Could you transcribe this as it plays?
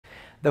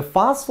The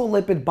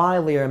phospholipid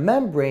bilayer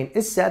membrane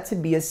is said to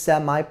be a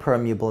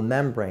semi-permeable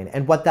membrane,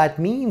 and what that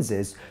means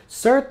is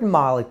certain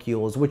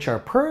molecules which are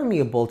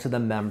permeable to the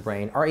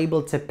membrane are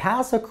able to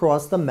pass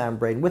across the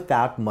membrane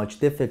without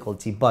much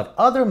difficulty, but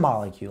other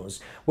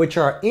molecules which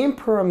are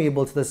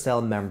impermeable to the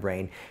cell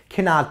membrane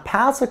cannot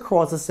pass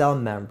across the cell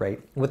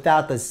membrane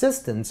without the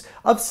assistance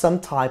of some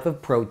type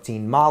of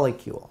protein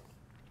molecule.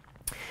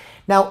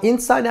 Now,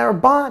 inside our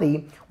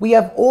body, we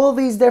have all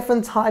these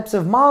different types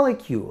of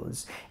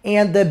molecules,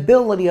 and the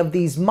ability of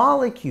these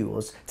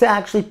molecules to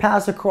actually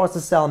pass across the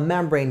cell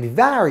membrane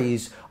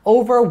varies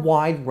over a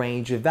wide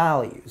range of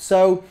values.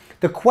 So,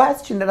 the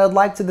question that I'd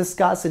like to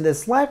discuss in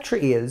this lecture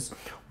is,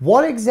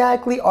 what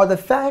exactly are the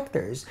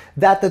factors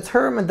that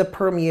determine the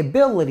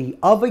permeability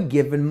of a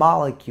given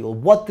molecule?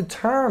 What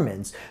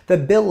determines the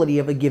ability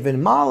of a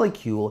given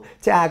molecule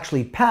to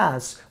actually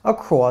pass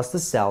across the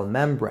cell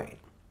membrane?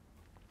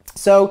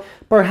 So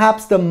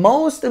perhaps the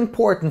most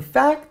important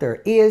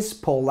factor is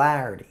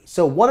polarity.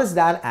 So what does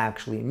that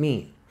actually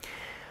mean?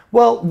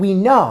 Well, we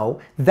know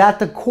that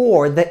the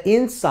core, the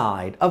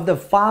inside of the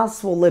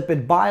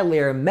phospholipid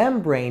bilayer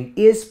membrane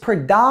is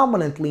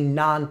predominantly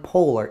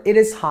nonpolar. It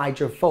is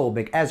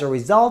hydrophobic as a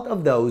result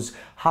of those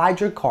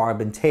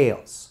hydrocarbon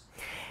tails.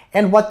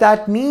 And what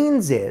that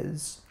means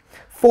is,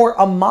 for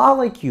a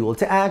molecule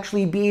to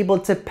actually be able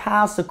to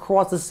pass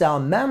across the cell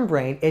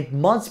membrane, it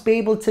must be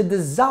able to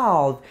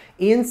dissolve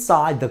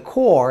inside the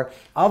core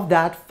of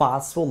that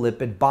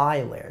phospholipid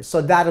bilayer.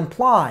 So that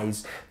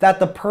implies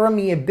that the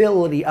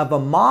permeability of a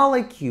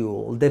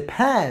molecule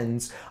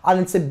depends on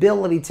its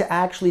ability to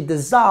actually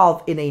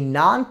dissolve in a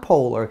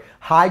nonpolar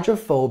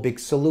hydrophobic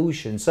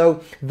solution.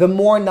 So the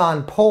more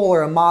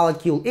nonpolar a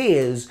molecule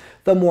is,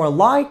 the more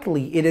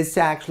likely it is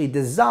to actually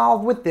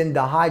dissolve within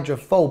the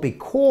hydrophobic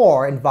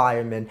core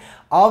environment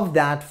of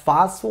that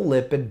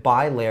phospholipid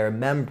bilayer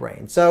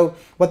membrane. So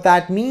what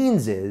that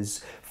means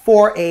is,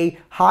 for a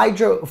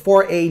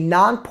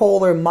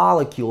nonpolar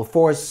molecule,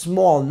 for a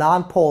small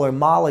nonpolar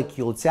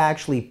molecule to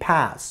actually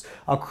pass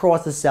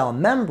across the cell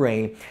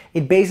membrane,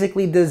 it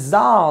basically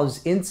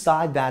dissolves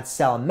inside that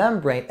cell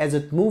membrane as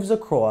it moves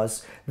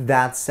across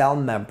that cell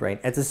membrane.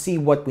 And to see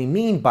what we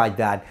mean by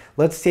that,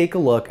 let's take a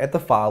look at the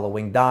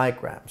following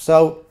diagram.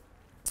 So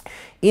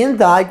in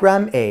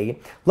diagram A,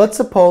 let's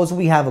suppose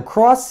we have a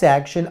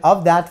cross-section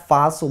of that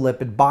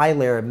phospholipid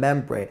bilayer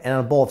membrane, and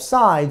on both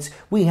sides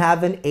we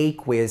have an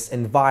aqueous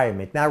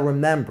environment. Now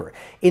remember,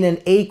 in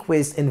an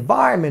aqueous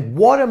environment,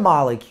 water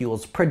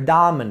molecules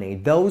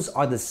predominate. Those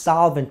are the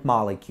solvent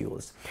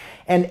molecules.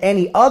 And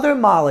any other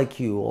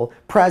molecule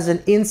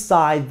present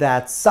inside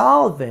that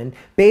solvent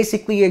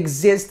basically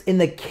exists in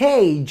the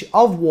cage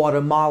of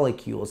water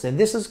molecules, and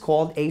this is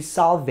called a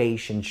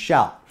solvation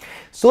shell.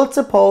 So let's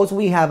suppose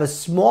we have a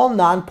small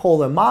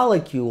nonpolar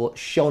molecule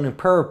shown in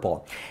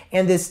purple,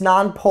 and this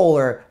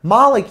nonpolar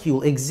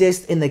molecule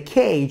exists in the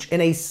cage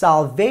in a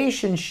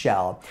solvation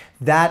shell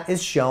that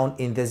is shown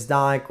in this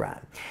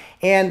diagram.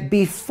 And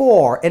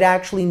before it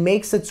actually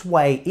makes its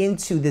way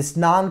into this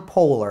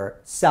nonpolar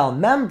cell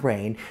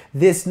membrane,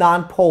 this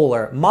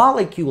nonpolar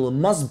molecule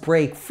must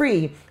break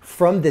free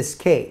from this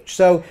cage.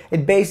 So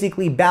it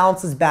basically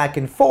bounces back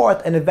and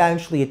forth, and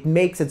eventually it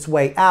makes its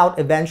way out,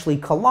 eventually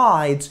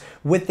collides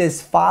with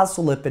this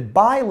phospholipid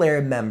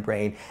bilayer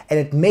membrane, and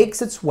it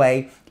makes its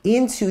way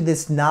into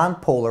this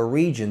nonpolar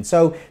region.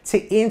 So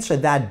to enter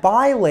that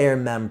bilayer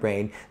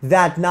membrane,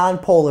 that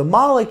nonpolar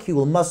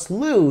molecule must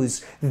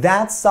lose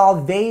that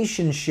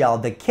solvation shell,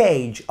 the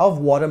cage of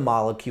water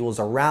molecules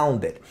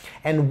around it.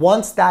 And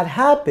once that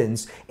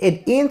happens,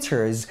 it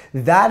enters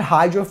that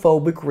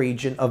hydrophobic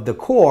region of the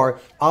core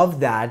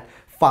of that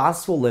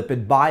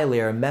phospholipid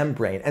bilayer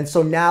membrane. And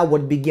so now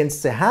what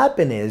begins to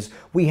happen is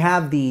we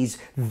have these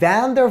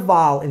van der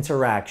Waals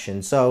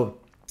interactions. So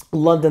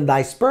London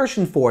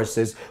dispersion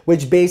forces,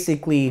 which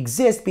basically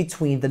exist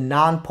between the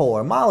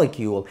nonpolar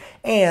molecule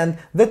and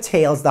the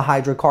tails, the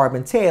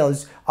hydrocarbon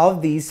tails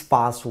of these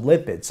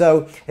phospholipids.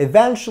 So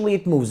eventually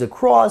it moves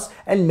across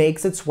and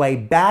makes its way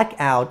back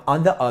out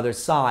on the other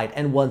side.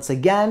 And once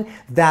again,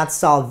 that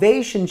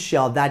solvation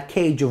shell, that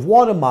cage of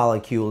water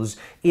molecules,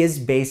 is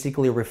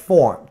basically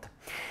reformed.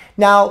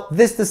 Now,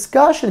 this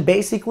discussion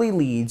basically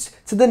leads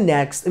to the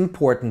next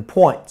important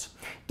point.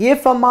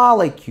 If a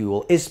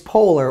molecule is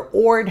polar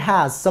or it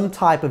has some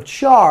type of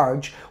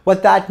charge,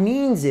 what that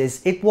means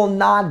is it will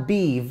not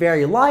be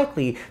very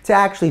likely to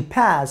actually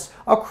pass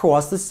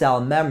across the cell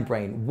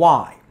membrane.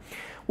 Why?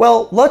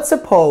 Well, let's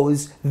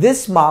suppose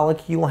this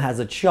molecule has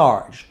a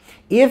charge.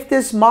 If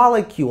this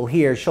molecule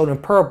here, shown in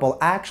purple,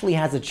 actually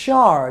has a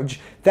charge,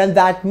 then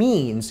that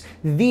means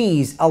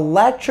these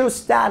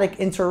electrostatic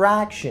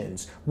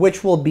interactions,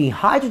 which will be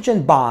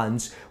hydrogen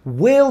bonds,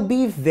 will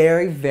be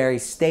very, very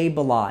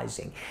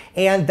stabilizing.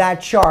 And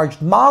that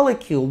charged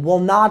molecule will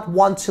not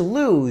want to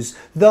lose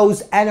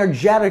those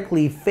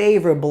energetically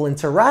favorable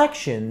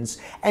interactions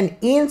and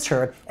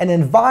enter an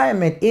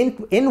environment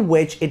in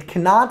which it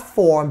cannot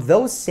form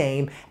those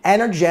same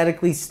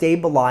energetically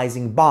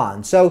stabilizing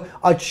bonds. So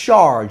a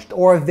charged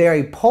or a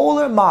very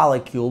polar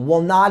molecule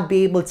will not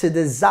be able to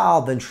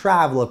dissolve and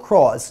travel travel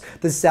across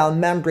the cell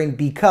membrane,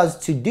 because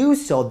to do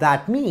so,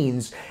 that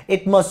means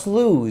it must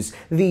lose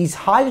these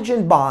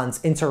hydrogen bonds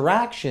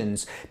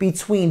interactions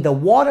between the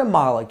water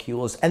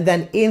molecules and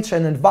then enter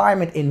an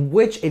environment in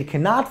which it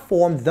cannot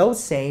form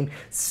those same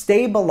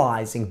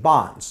stabilizing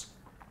bonds.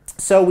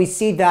 So we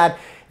see that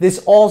this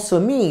also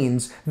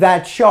means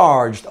that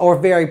charged or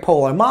very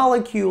polar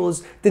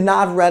molecules do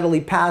not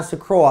readily pass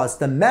across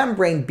the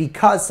membrane,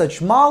 because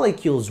such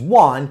molecules,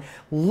 one,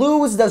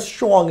 lose the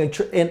strong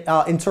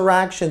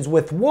interactions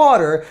with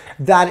water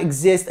that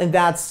exist in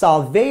that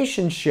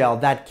solvation shell,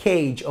 that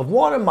cage of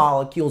water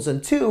molecules,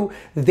 and two,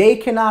 they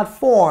cannot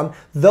form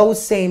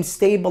those same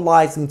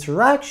stabilized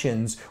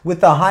interactions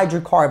with the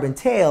hydrocarbon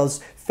tails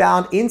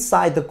found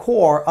inside the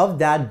core of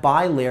that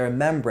bilayer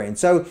membrane.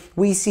 So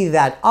we see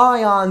that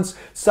ions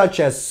such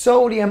as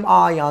sodium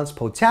ions,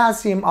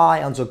 potassium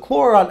ions, or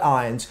chloride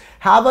ions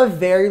have a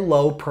very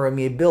low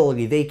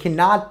permeability. They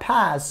cannot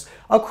pass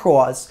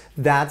across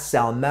that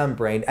cell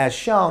membrane, as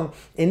shown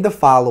in the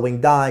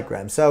following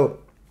diagram. So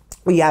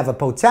we have a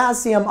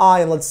potassium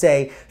ion, let's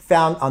say,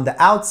 found on the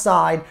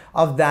outside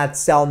of that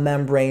cell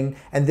membrane,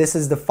 and this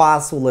is the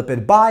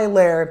phospholipid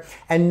bilayer.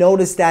 And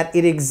notice that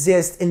it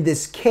exists in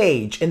this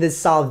cage, in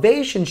this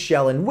solvation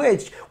shell, in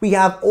which we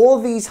have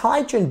all these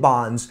hydrogen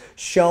bonds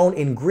shown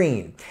in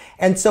green.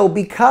 And so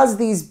because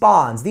these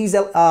bonds, these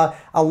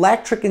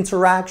electric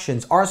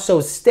interactions are so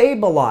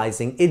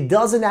stabilizing, it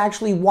doesn't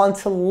actually want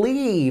to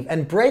leave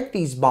and break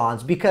these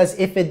bonds, because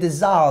if it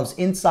dissolves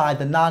inside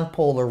the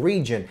nonpolar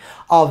region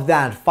of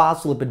that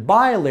phospholipid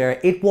bilayer,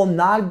 it will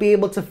not be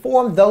able to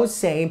form those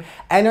same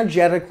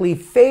energetically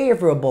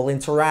favorable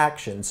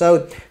interactions.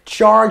 So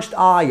charged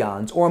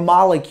ions or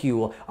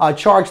molecules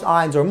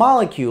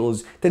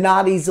do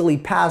not easily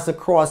pass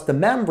across the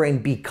membrane,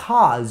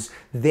 because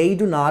they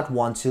do not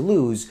want to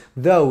lose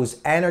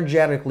those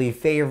energetically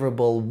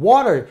favorable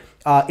water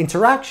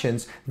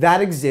interactions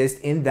that exist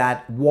in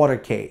that water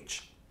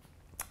cage.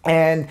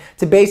 And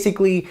to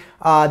basically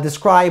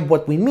describe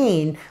what we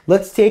mean,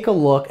 let's take a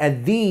look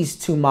at these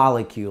two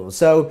molecules.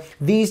 So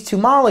these two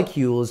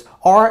molecules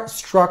are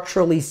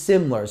structurally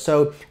similar.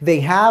 So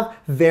they have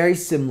very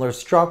similar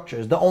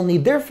structures. The only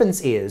difference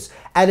is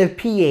at a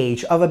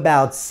pH of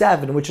about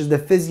 7, which is the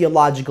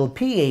physiological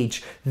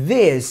pH,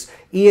 this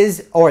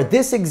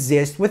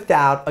exists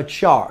without a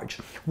charge,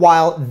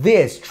 while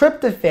this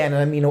tryptophan,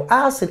 an amino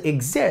acid,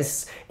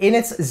 exists in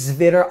its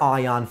Zwitter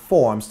ion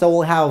form. So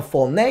we'll have a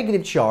full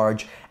negative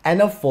charge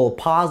and a full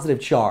positive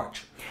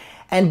charge.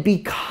 And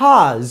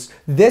because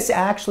this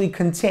actually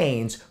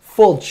contains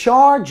full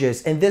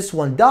charges and this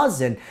one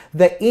doesn't,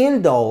 the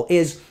indole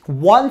is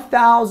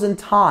 1,000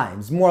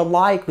 times more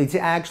likely to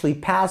actually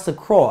pass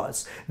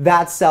across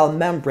that cell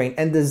membrane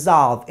and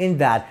dissolve in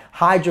that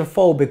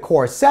hydrophobic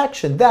core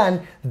section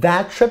than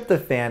that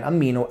tryptophan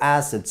amino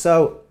acid.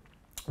 So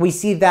we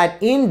see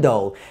that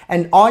indole,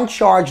 an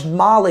uncharged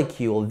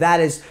molecule that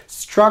is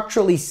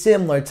structurally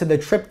similar to the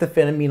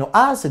tryptophan amino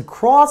acid,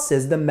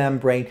 crosses the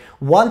membrane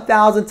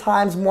 1,000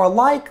 times more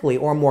likely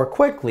or more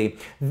quickly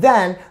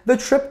than the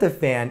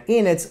tryptophan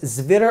in its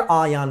Zwitter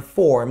ion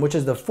form, which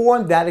is the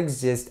form that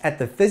exists at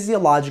the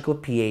physiological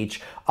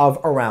pH of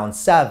around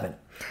 7.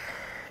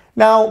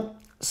 Now,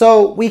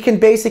 so we can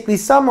basically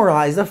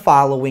summarize the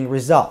following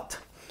result.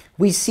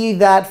 We see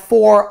that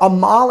for a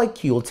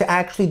molecule to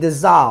actually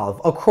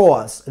dissolve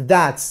across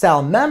that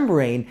cell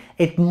membrane,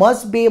 it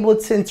must be able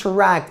to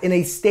interact in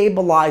a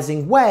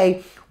stabilizing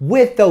way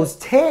with those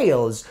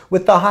tails,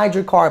 with the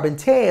hydrocarbon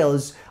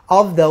tails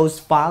of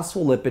those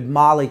phospholipid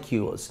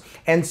molecules.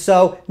 And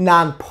so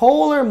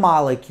nonpolar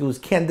molecules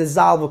can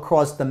dissolve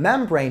across the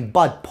membrane,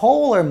 but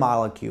polar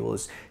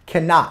molecules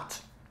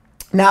cannot.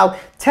 Now,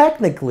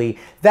 technically,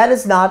 that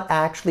is not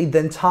actually the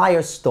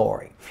entire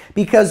story,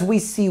 because we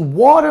see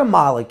water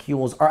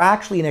molecules are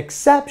actually an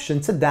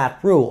exception to that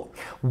rule.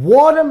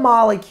 Water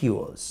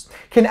molecules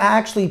can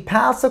actually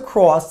pass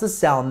across the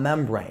cell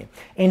membrane.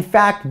 In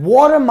fact,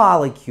 water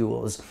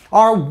molecules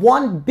are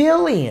 1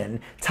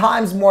 billion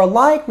times more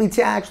likely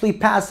to actually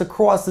pass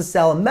across the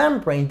cell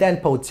membrane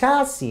than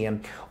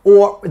potassium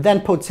or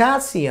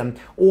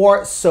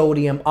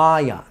sodium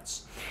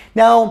ions.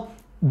 Now,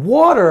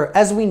 water,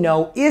 as we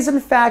know, is in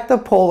fact a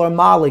polar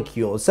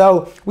molecule.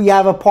 So we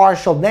have a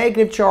partial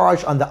negative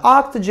charge on the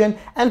oxygen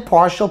and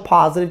partial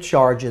positive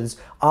charges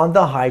on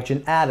the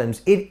hydrogen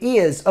atoms. It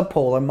is a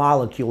polar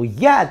molecule,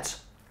 yet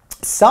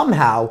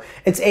somehow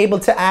it's able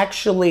to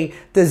actually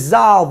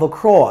dissolve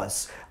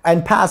across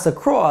and pass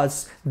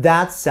across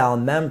that cell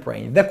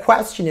membrane. The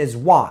question is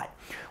why?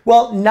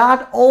 Well,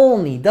 not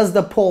only does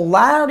the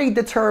polarity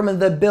determine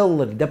the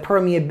ability, the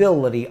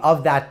permeability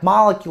of that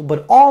molecule,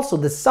 but also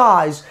the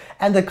size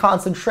and the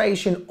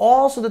concentration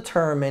also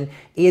determine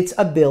its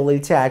ability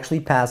to actually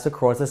pass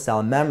across the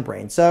cell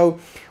membrane. So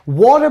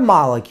water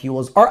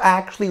molecules are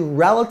actually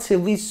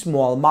relatively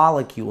small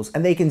molecules,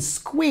 and they can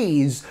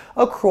squeeze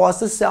across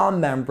the cell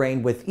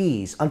membrane with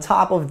ease. On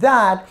top of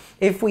that,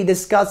 if we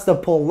discuss the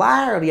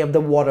polarity of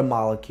the water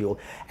molecule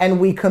and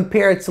we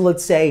compare it to,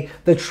 let's say,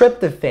 the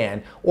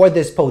tryptophan or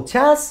this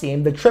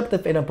potassium, the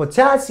tryptophan and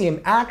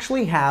potassium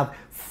actually have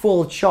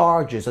full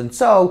charges, and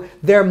so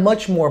they're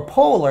much more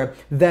polar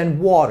than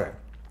water.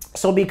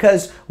 So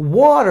because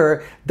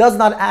water does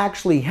not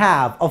actually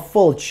have a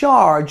full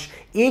charge,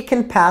 it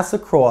can pass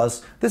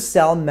across the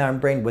cell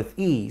membrane with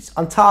ease.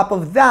 On top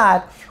of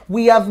that,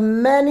 we have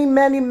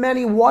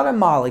many water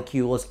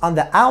molecules on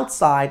the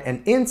outside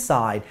and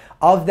inside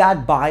of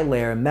that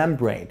bilayer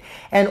membrane.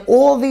 And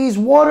all these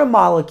water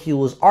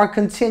molecules are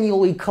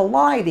continually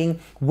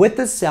colliding with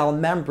the cell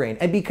membrane.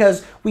 And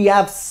because we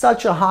have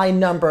such a high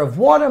number of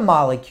water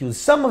molecules,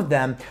 some of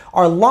them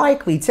are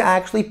likely to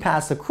actually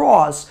pass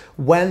across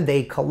when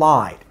they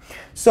collide.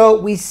 So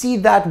we see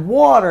that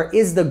water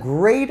is the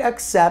great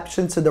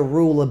exception to the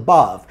rule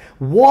above.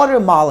 Water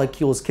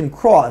molecules can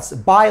cross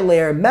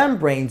bilayer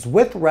membranes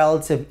with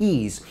relative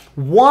ease,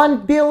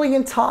 1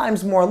 billion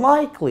times more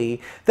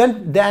likely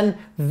than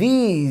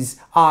these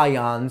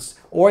ions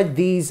or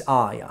these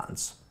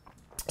ions.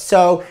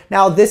 So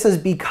now this is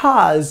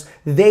because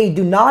they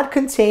do not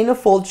contain a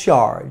full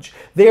charge.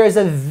 There is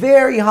a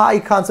very high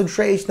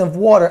concentration of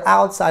water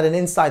outside and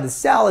inside the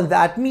cell, and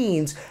that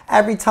means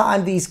every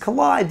time these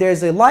collide,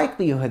 there's a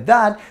likelihood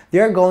that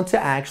they're going to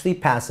actually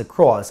pass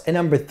across. And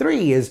number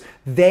 3 is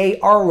they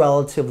are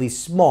relatively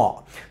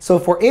small. So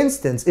for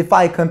instance, if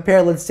I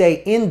compare, let's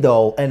say,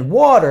 indole and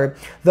water,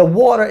 the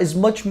water is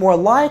much more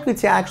likely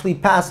to actually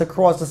pass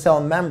across the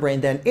cell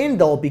membrane than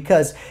indole,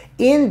 because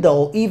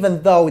indole,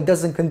 even though it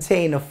doesn't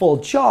contain a full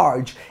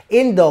charge,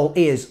 indole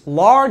is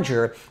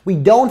larger. We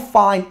don't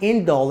find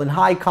indole in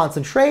high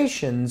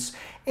concentrations,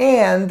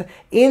 and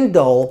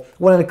indole,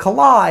 when it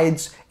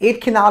collides,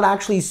 it cannot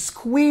actually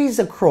squeeze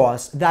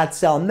across that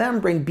cell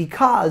membrane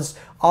because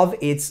of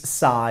its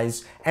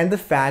size and the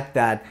fact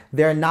that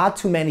there are not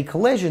too many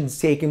collisions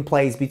taking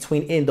place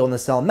between indole and the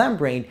cell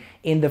membrane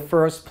in the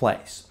first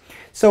place.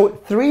 So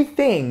 3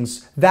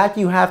 things that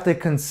you have to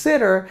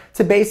consider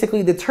to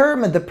basically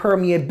determine the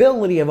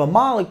permeability of a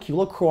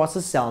molecule across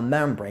a cell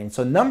membrane.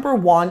 So number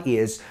 1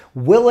 is,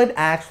 will it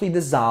actually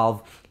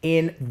dissolve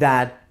in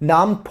that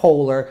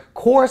nonpolar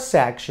core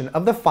section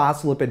of the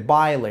phospholipid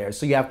bilayer?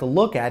 So you have to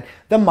look at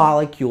the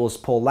molecule's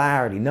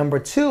polarity. Number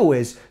 2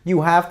 is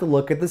you have to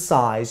look at the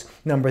size.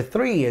 Number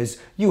 3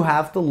 is you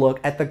have to look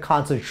at the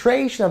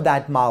concentration of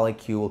that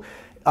molecule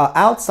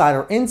outside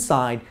or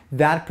inside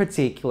that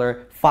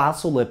particular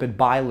phospholipid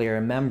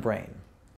bilayer membrane.